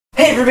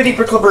everybody,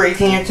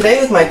 Bricklover18 here today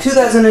with my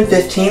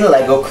 2015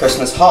 LEGO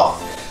Christmas haul.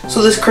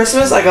 So this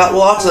Christmas I got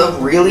lots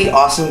of really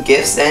awesome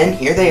gifts and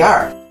here they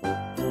are.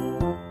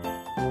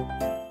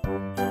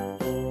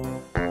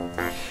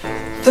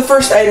 The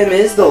first item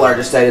is the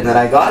largest item that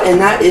I got,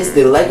 and that is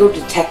the LEGO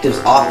Detective's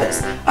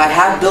Office. I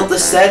have built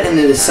this set and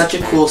it is such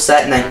a cool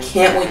set and I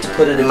can't wait to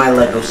put it in my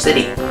LEGO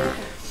city.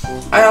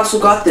 I also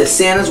got this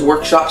Santa's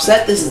Workshop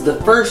set. This is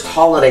the first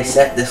holiday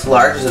set this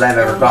large that I've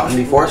ever gotten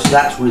before, so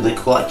that's really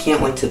cool. I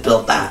can't wait to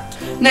build that.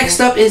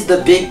 Next up is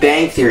the Big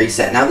Bang Theory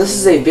set. Now this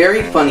is a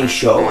very funny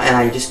show and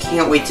I just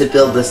can't wait to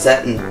build this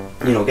set and,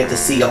 get to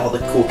see all the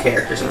cool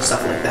characters and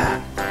stuff like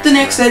that. The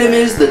next item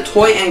is the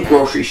Toy and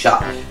Grocery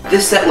Shop.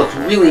 This set looks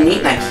really neat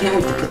and I can't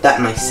wait to put that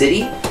in my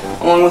city,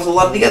 along with a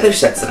lot of the other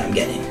sets that I'm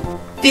getting.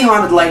 The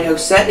Haunted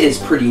Lighthouse set is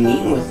pretty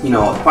neat with,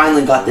 I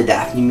finally got the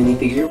Daphne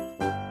minifigure.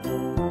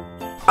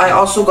 I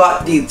also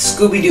got the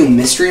Scooby-Doo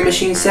Mystery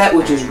Machine set,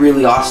 which is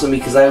really awesome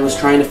because I was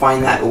trying to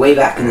find that way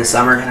back in the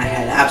summer and I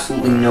had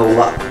absolutely no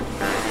luck.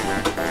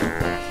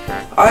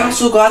 I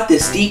also got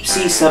this Deep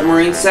Sea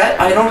Submarine set.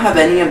 I don't have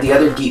any of the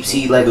other Deep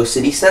Sea LEGO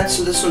City sets,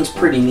 so this one's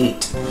pretty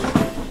neat.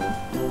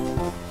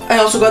 I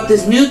also got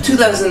this new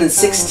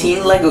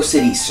 2016 LEGO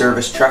City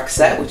Service Truck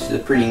set, which is a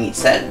pretty neat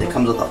set. It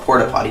comes with a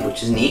porta potty,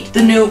 which is neat.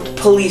 The new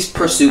Police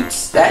Pursuit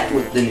set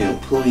with the new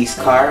police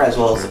car as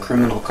well as the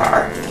criminal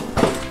car.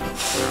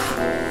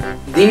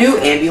 The new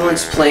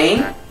ambulance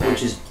plane,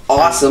 which is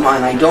awesome,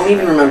 and I don't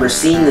even remember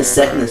seeing this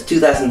set in the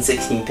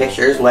 2016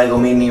 pictures. LEGO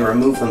made me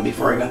remove them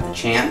before I got the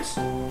chance.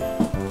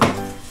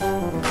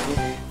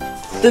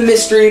 The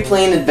Mystery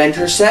Plane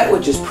Adventure set,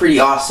 which is pretty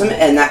awesome,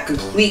 and that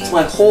completes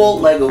my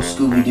whole LEGO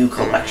Scooby-Doo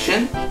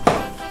collection.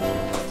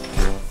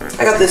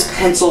 I got this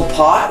pencil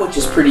pot, which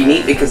is pretty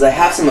neat because I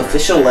have some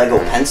official LEGO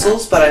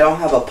pencils, but I don't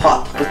have a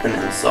pot to put them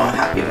in, so I'm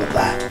happy with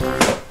that.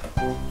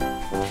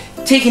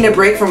 Taking a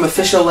break from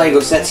official LEGO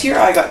sets here,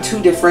 I got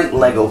two different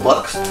LEGO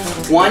books.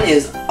 One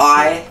is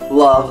I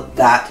Love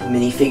That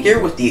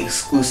minifigure with the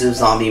exclusive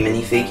zombie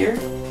minifigure.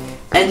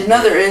 And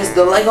another is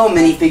the LEGO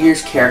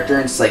Minifigures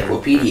Character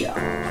Encyclopedia.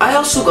 I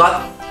also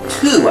got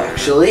two,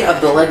 actually,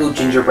 of the LEGO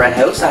Gingerbread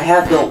House. I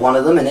have built one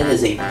of them and it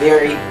is a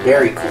very,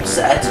 very cool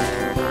set.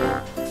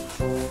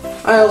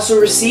 I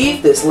also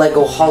received this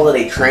LEGO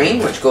Holiday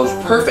Train, which goes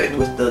perfect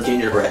with the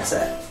gingerbread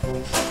set.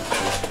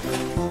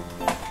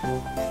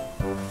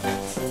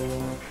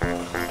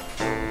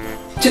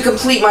 To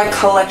complete my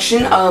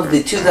collection of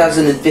the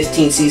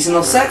 2015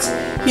 seasonal sets,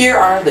 here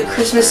are the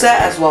Christmas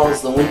set as well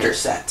as the winter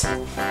set.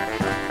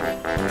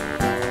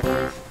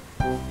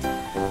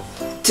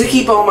 To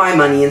keep all my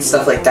money and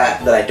stuff like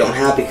that I don't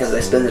have because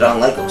I spend it on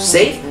LEGO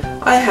Safe,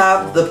 I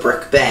have the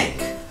Brick Bank.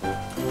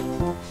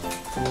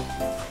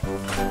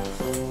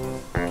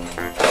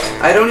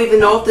 I don't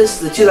even know if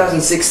this is the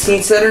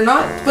 2016 set or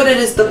not, but it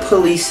is the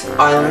Police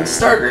Island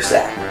Starter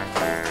set.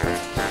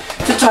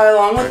 To tie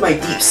along with my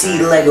Deep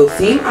Sea LEGO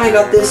theme, I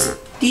got this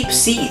Deep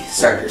Sea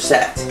Starter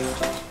set.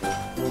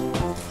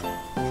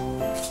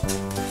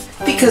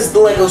 Because the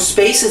LEGO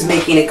Space is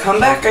making a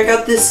comeback, I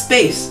got this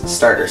Space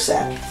Starter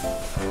set.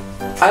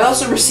 I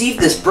also received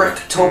this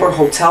Bricktober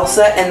Hotel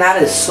set, and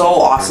that is so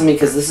awesome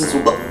because this is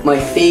my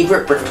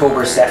favorite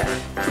Bricktober set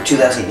for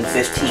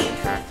 2015.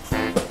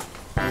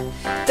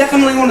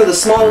 Definitely one of the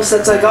smallest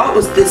sets I got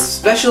was this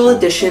Special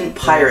Edition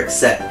Pirate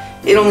set.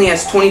 It only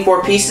has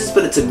 24 pieces,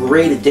 but it's a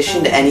great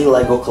addition to any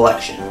LEGO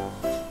collection.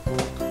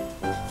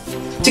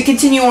 To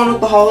continue on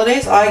with the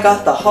holidays, I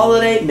got the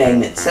Holiday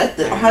Magnet set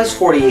that has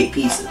 48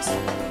 pieces.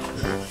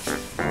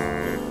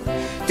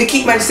 To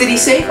keep my city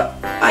safe,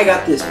 I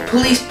got this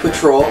Police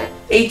Patrol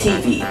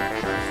ATV.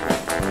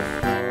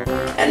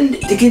 And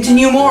to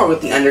continue more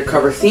with the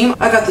undercover theme,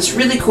 I got this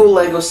really cool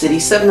LEGO City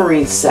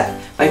Submarine set.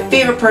 My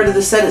favorite part of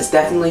the set is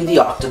definitely the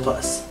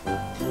octopus.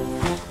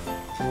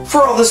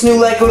 For all this new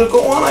LEGO to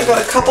go on, I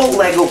got a couple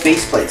LEGO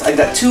base plates. I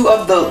got two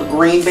of the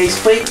green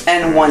base plate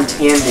and one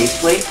tan base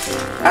plate,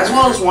 as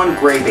well as one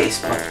gray base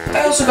plate.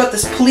 I also got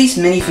this police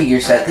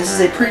minifigure set. This is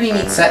a pretty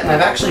neat set and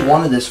I've actually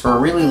wanted this for a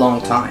really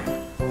long time.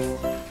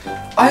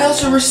 I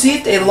also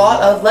received a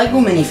lot of LEGO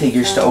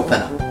minifigures to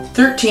open up.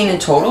 13 in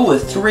total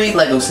with 3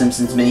 LEGO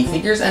Simpsons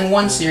minifigures and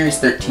 1 Series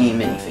 13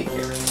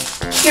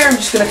 minifigure. Here I'm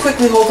just going to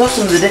quickly hold up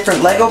some of the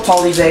different LEGO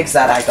poly bags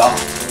that I got.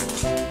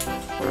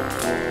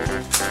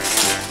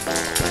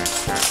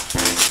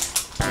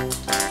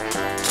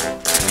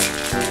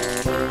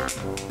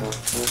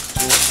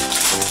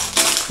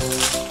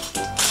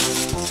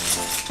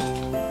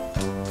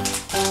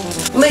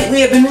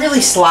 Lately I've been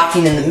really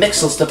slacking in the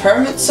Mixels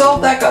department, so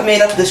that got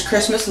made up this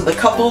Christmas with a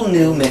couple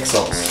new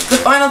Mixels. The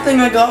final thing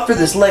I got for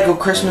this LEGO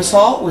Christmas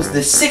haul was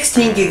this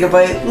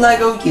 16GB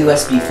LEGO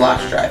USB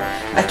flash drive.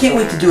 I can't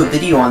wait to do a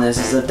video on this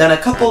as I've done a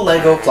couple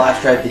LEGO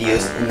flash drive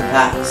videos in the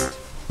past.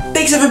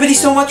 Thanks everybody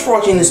so much for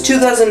watching this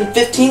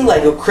 2015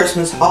 LEGO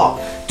Christmas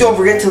haul. Don't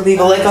forget to leave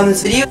a like on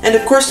this video, and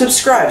of course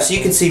subscribe so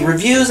you can see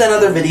reviews and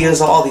other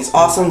videos of all these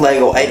awesome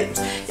LEGO items.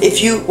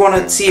 If you want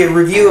to see a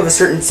review of a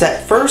certain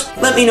set first,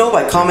 let me know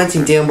by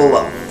commenting down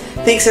below.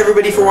 Thanks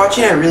everybody for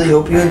watching, I really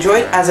hope you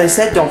enjoyed. As I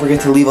said, don't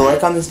forget to leave a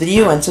like on this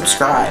video and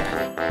subscribe.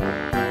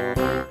 bye.